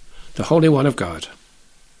are, the Holy One of God."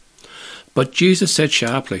 But Jesus said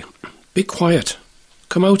sharply, "Be quiet,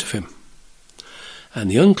 come out of him." And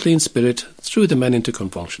the unclean spirit threw the man into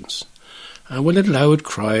convulsions, and with a loud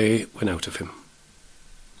cry went out of him.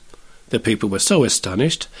 The people were so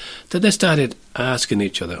astonished that they started asking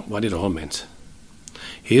each other what it all meant.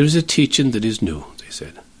 "Here is a teaching that is new," they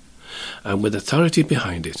said, "and with authority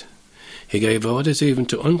behind it. He gave orders even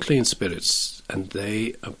to unclean spirits, and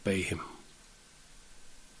they obey him."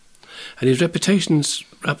 And his reputation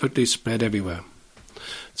rapidly spread everywhere,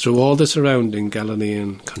 through all the surrounding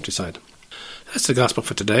Galilean countryside. That's the Gospel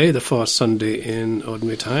for today, the fourth Sunday in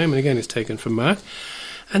Ordinary Time, and again it's taken from Mark.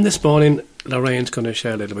 And this morning, Lorraine's going to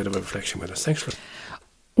share a little bit of a reflection with us. Thanks for...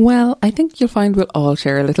 Well, I think you'll find we'll all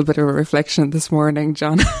share a little bit of a reflection this morning,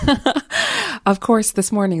 John. Of course, this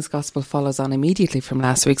morning's Gospel follows on immediately from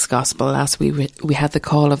last week's Gospel. Last week we had the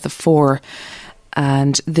call of the four,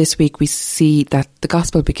 and this week we see that the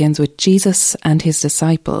Gospel begins with Jesus and his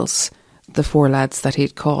disciples, the four lads that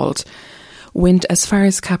he'd called, went as far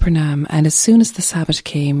as Capernaum, and as soon as the Sabbath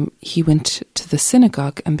came, he went to the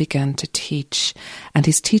synagogue and began to teach. And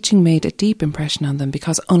his teaching made a deep impression on them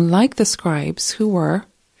because, unlike the scribes, who were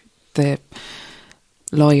the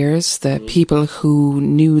lawyers, the people who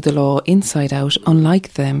knew the law inside out,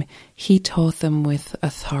 unlike them, he taught them with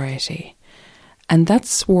authority. And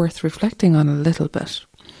that's worth reflecting on a little bit.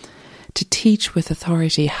 To teach with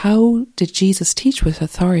authority. How did Jesus teach with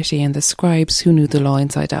authority, and the scribes who knew the law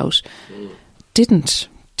inside out didn't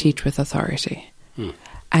teach with authority?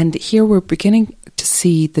 And here we're beginning to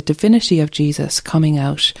see the divinity of Jesus coming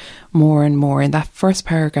out more and more in that first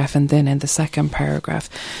paragraph and then in the second paragraph,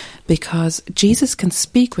 because Jesus can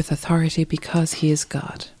speak with authority because he is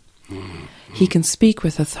God. He can speak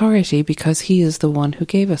with authority because he is the one who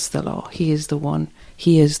gave us the law. He is the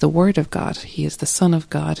Word of God. He is the Son of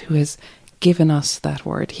God who has given us that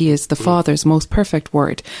word. He is the Father's most perfect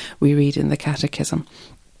word, we read in the Catechism.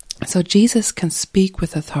 So Jesus can speak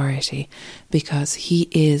with authority because he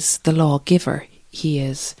is the lawgiver. He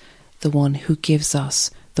is the one who gives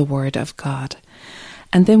us the Word of God.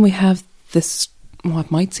 And then we have this,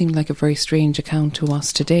 what might seem like a very strange account to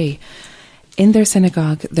us today. In their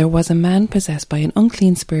synagogue, there was a man possessed by an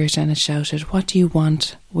unclean spirit, and it shouted, "What do you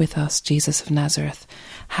want with us, Jesus of Nazareth?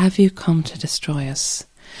 Have you come to destroy us?"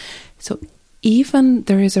 So even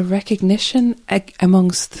there is a recognition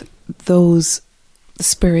amongst those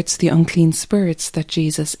spirits, the unclean spirits, that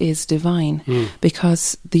Jesus is divine,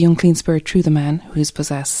 because the unclean spirit through the man who is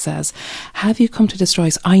possessed says, "Have you come to destroy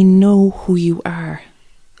us? I know who you are,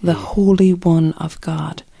 the Holy One of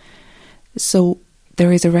God." So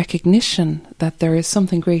there is a recognition that there is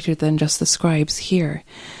something greater than just the scribes here.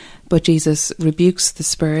 But Jesus rebukes the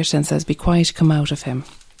spirit and says, "Be quiet, come out of him."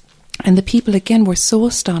 And the people again were so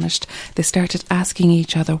astonished, they started asking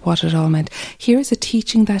each other what it all meant. "Here is a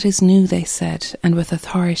teaching that is new," they said, "and with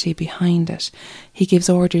authority behind it. He gives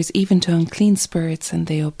orders even to unclean spirits, and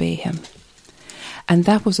they obey him." And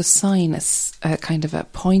that was a sign, a kind of a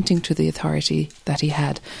pointing to the authority that he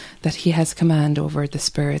had, that he has command over the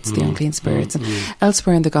spirits, the unclean spirits. And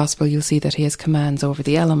elsewhere in the Gospel, you'll see that he has commands over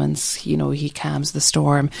the elements. You know, he calms the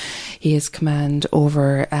storm. He has command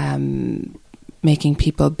over making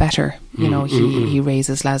people better. You know, he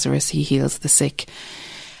raises Lazarus, he heals the sick.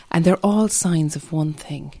 And they're all signs of one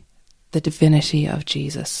thing, the divinity of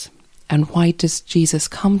Jesus. And why does Jesus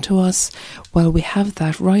come to us? Well, we have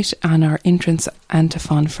that right on our entrance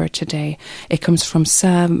antiphon for today. It comes from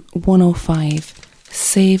Psalm 105.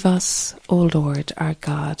 "Save us, O Lord, our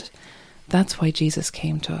God." That's why Jesus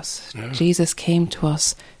came to us. Yeah. Jesus came to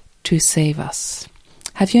us to save us.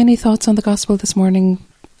 Have you any thoughts on the Gospel this morning,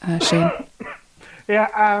 Shane?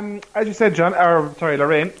 Yeah, as you said,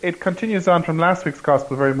 Lorraine, it continues on from last week's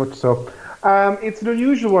Gospel very much so. It's an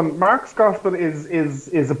unusual one. Mark's Gospel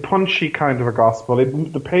is a punchy kind of a Gospel.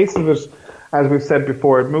 The pace of it, as we've said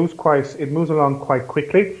before, it moves along quite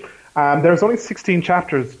quickly. There's only 16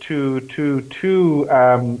 chapters to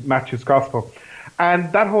Matthew's Gospel.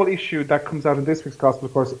 And that whole issue that comes out in this week's Gospel,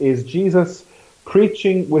 of course, is Jesus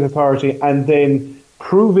preaching with authority and then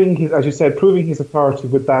proving his authority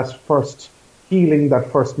with that first healing, that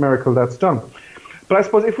first miracle that's done. But I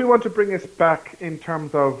suppose if we want to bring it back in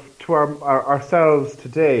terms of to ourselves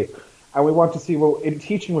today, and we want to see, well, in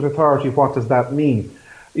teaching with authority, what does that mean?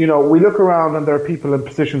 We look around and there are people in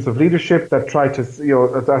positions of leadership that try to,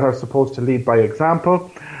 that are supposed to lead by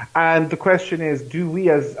example. And the question is, do we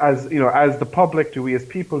as the public, do we as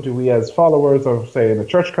people, do we as followers, or say in a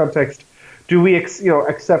church context, do we,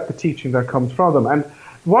 accept the teaching that comes from them? And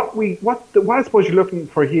what I suppose you're looking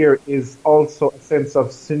for here is also a sense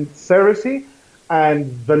of sincerity and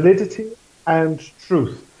validity and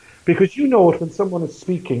truth. Because when someone is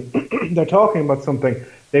speaking, they're talking about something,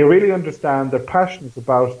 they really understand, they're passionate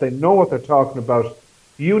about it, they know what they're talking about,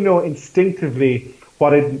 instinctively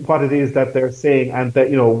what it is that they're saying, and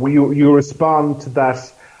that, you respond to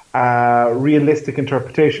that realistic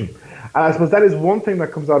interpretation. And I suppose that is one thing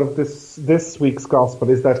that comes out of this week's gospel,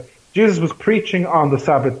 is that Jesus was preaching on the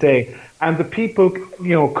Sabbath day, and the people,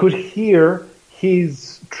 could hear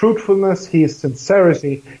his truthfulness, his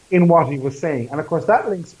sincerity in what he was saying. And of course that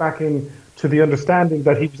links back in to the understanding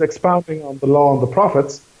that he was expounding on the law and the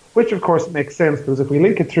prophets, which of course makes sense, because if we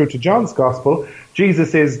link it through to John's gospel,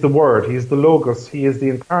 Jesus is the Word, he is the Logos, he is the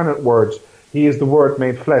incarnate Word, he is the Word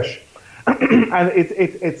made flesh. And it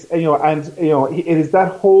is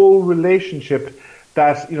that whole relationship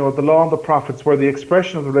that, the law and the prophets were the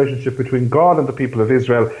expression of the relationship between God and the people of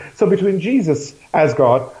Israel. So between Jesus as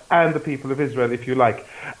God and the people of Israel, if you like.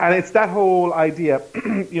 And it's that whole idea,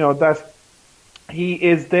 that he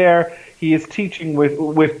is there, he is teaching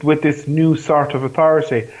with this new sort of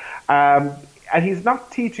authority. And he's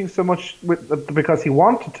not teaching so much because he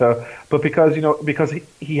wanted to, but because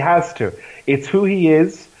he has to. It's who he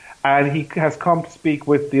is, and he has come to speak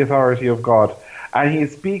with the authority of God. And he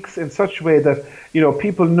speaks in such a way that,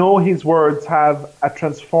 people know his words have a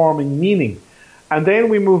transforming meaning. And then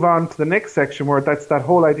we move on to the next section, where that's that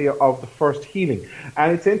whole idea of the first healing.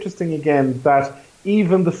 And it's interesting again that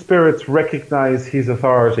even the spirits recognize his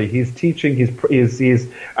authority, his teaching, his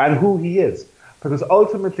and who he is. Because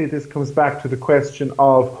ultimately this comes back to the question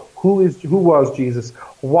of who was Jesus?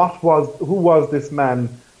 Who was this man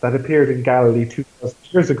that appeared in Galilee 2,000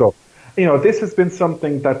 years ago? This has been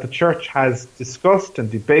something that the church has discussed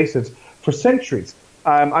and debated for centuries.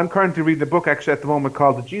 I'm currently reading a book actually at the moment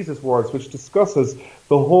called The Jesus Wars, which discusses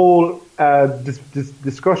the whole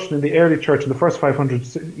discussion in the early church in the first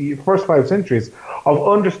 5 centuries of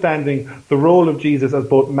understanding the role of Jesus as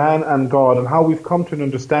both man and God, and how we've come to an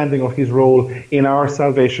understanding of his role in our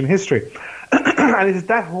salvation history. And it is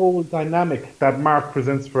that whole dynamic that Mark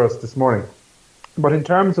presents for us this morning. But in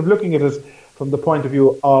terms of looking at it from the point of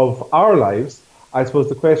view of our lives, I suppose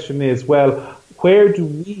the question is, well, where do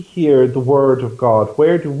we hear the word of God?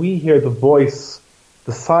 Where do we hear the voice,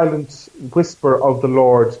 the silent whisper of the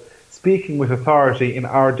Lord speaking with authority in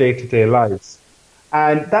our day-to-day lives?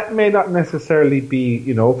 And that may not necessarily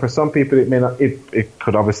be, for some people it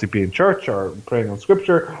could obviously be in church or praying on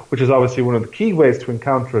scripture, which is obviously one of the key ways to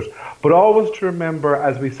encounter it. But always to remember,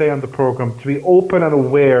 as we say on the program, to be open and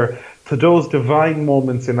aware to those divine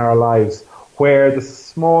moments in our lives where the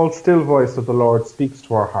small, still voice of the Lord speaks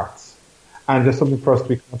to our hearts. And there's something for us to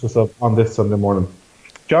be conscious of on this Sunday morning.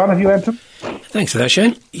 John, have you anything? Thanks for that,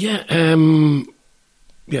 Shane. Yeah,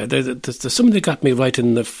 there's something that got me right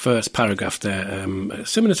in the first paragraph there,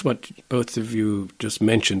 similar to what both of you just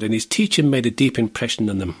mentioned. And his teaching made a deep impression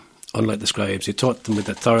on them, unlike the scribes. He taught them with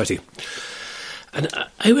authority. And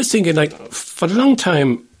I was thinking, for a long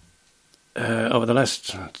time, over the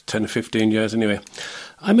last 10 or 15 years anyway,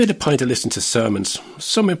 I made a point to listen to sermons.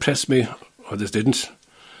 Some impressed me, others didn't.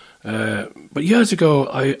 But years ago,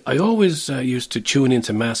 I always used to tune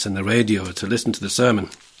into Mass on the radio to listen to the sermon.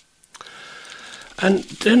 And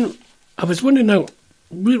then I was wondering now,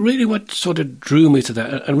 really what sort of drew me to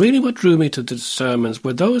that, and really what drew me to the sermons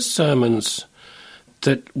were those sermons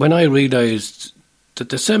that when I realised that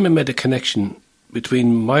the sermon made a connection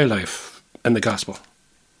between my life and the gospel.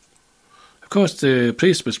 Of course, the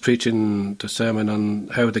priest was preaching the sermon on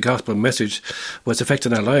how the gospel message was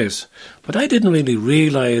affecting our lives, but I didn't really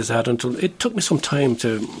realise that until it took me some time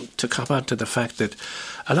to cop on to the fact that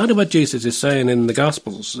a lot of what Jesus is saying in the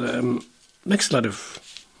Gospels makes a lot of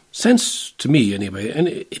sense to me anyway, and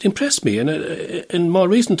it impressed me. And in more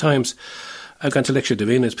recent times, I've gone to Lecture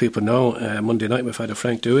Divine, as people know, Monday night with Father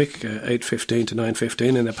Frank Duick, 8:15 to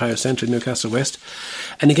 9:15 in the Parish Centre in Newcastle West.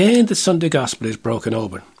 And again, the Sunday Gospel is broken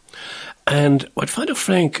open. And what Father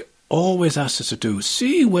Frank always asks us to do,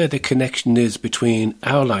 see where the connection is between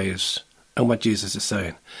our lives and what Jesus is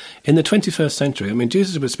saying. In the 21st century,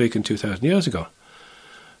 Jesus was speaking 2,000 years ago.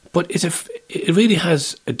 But it really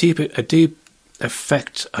has a deep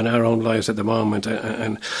effect on our own lives at the moment,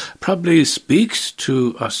 and probably speaks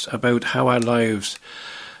to us about how our lives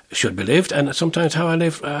should be lived, and sometimes how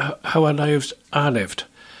our lives are lived.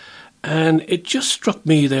 And it just struck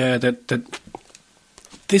me there that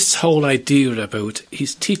this whole idea about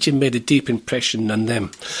his teaching made a deep impression on them.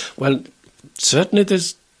 Well, certainly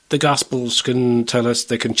the Gospels can tell us,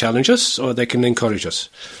 they can challenge us or they can encourage us.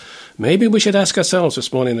 Maybe we should ask ourselves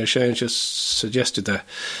this morning, as Shane just suggested there,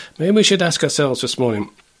 maybe we should ask ourselves this morning,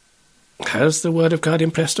 has the Word of God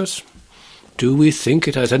impressed us? Do we think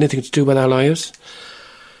it has anything to do with our lives?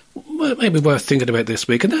 Well, it may be worth thinking about this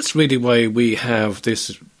week, and that's really why we have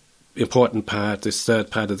this important part, this third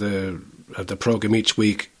part of the programme each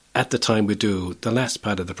week at the time we do the last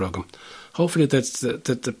part of the programme. Hopefully that's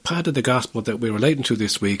the part of the Gospel that we're relating to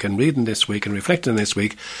this week and reading this week and reflecting this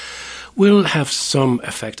week will have some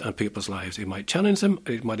effect on people's lives. It might challenge them,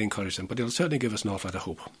 it might encourage them, but it'll certainly give us an awful lot of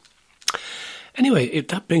hope. Anyway,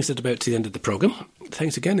 that brings it about to the end of the programme.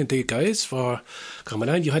 Thanks again indeed, guys, for coming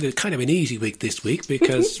on. You had a kind of an easy week this week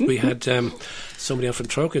because we had somebody on from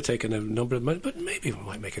Trócaire taking a number of months, but maybe we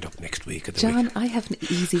might make it up next week. John, I have an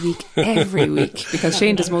easy week every week because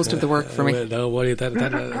Shane does most of the work for me. Well, don't worry.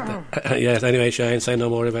 Yes, anyway, Shane, say no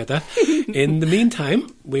more about that. In the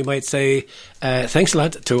meantime, we might say thanks a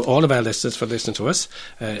lot to all of our listeners for listening to us,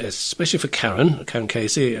 especially for Karen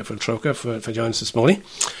Casey from Trócaire for joining us this morning.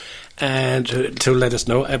 And to let us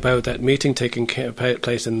know about that meeting taking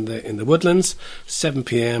place in the Woodlands, 7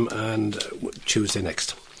 p.m. on Tuesday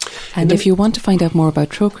next. And if you want to find out more about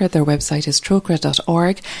Trócaire, their website is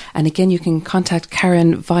trócaire.org. And again, you can contact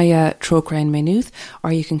Karen via Trócaire in Maynooth,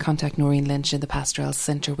 or you can contact Noreen Lynch in the Pastoral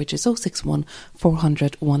Centre, which is 061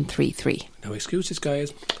 400 133. No excuses,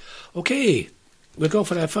 guys. Okay, we'll go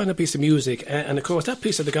for that final piece of music. And of course, that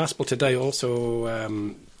piece of the Gospel today also...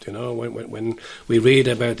 when we read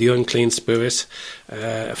about the unclean spirit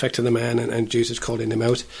affecting the man and Jesus calling him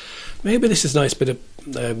out, maybe this is a nice bit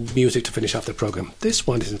of music to finish off the programme. This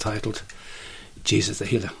one is entitled Jesus the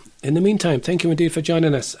Healer. In the meantime, thank you indeed for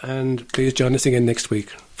joining us, and please join us again next week.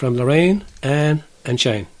 From Lorraine, Anne and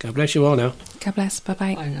Shane. God bless you all now. God bless.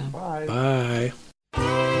 Bye-bye. Bye now. Bye. Bye.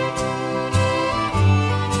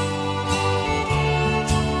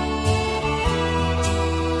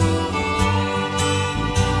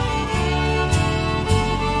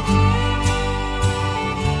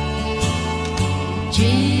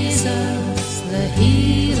 Jesus, the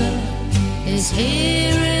healer, is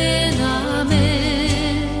here in our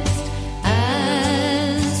midst,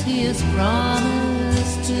 as he has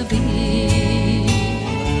promised to be.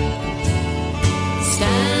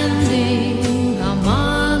 Standing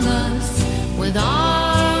among us with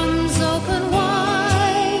arms open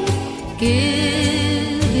wide,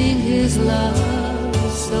 giving his love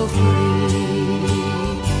so free.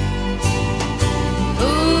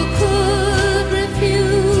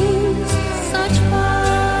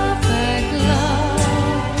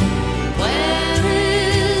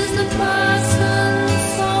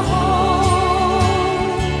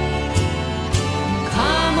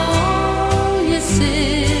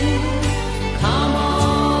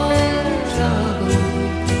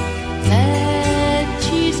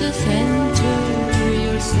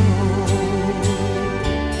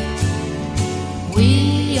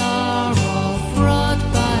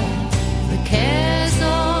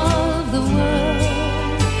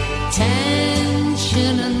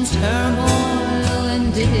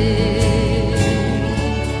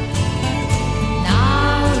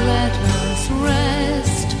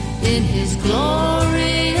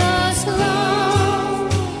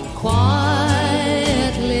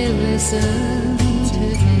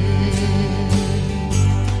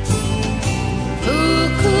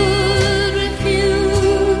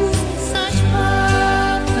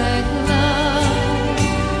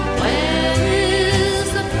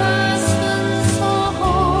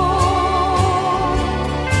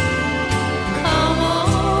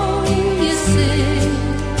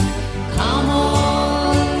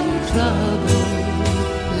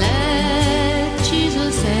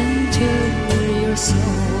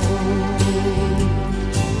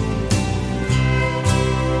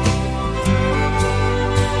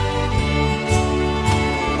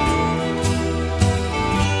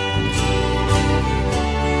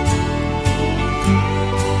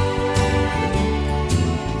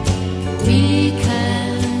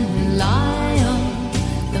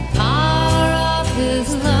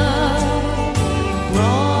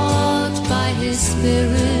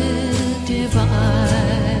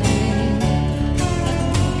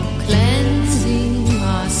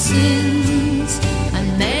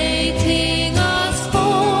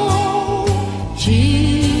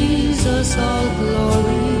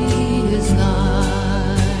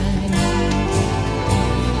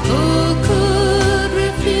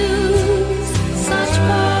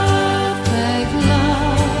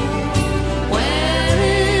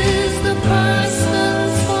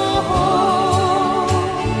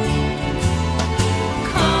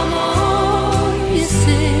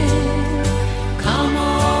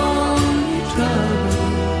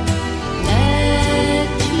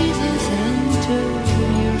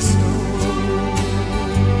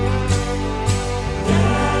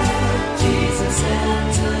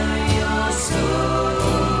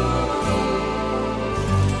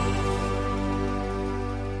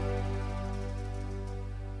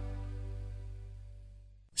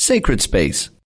 Sacred Space.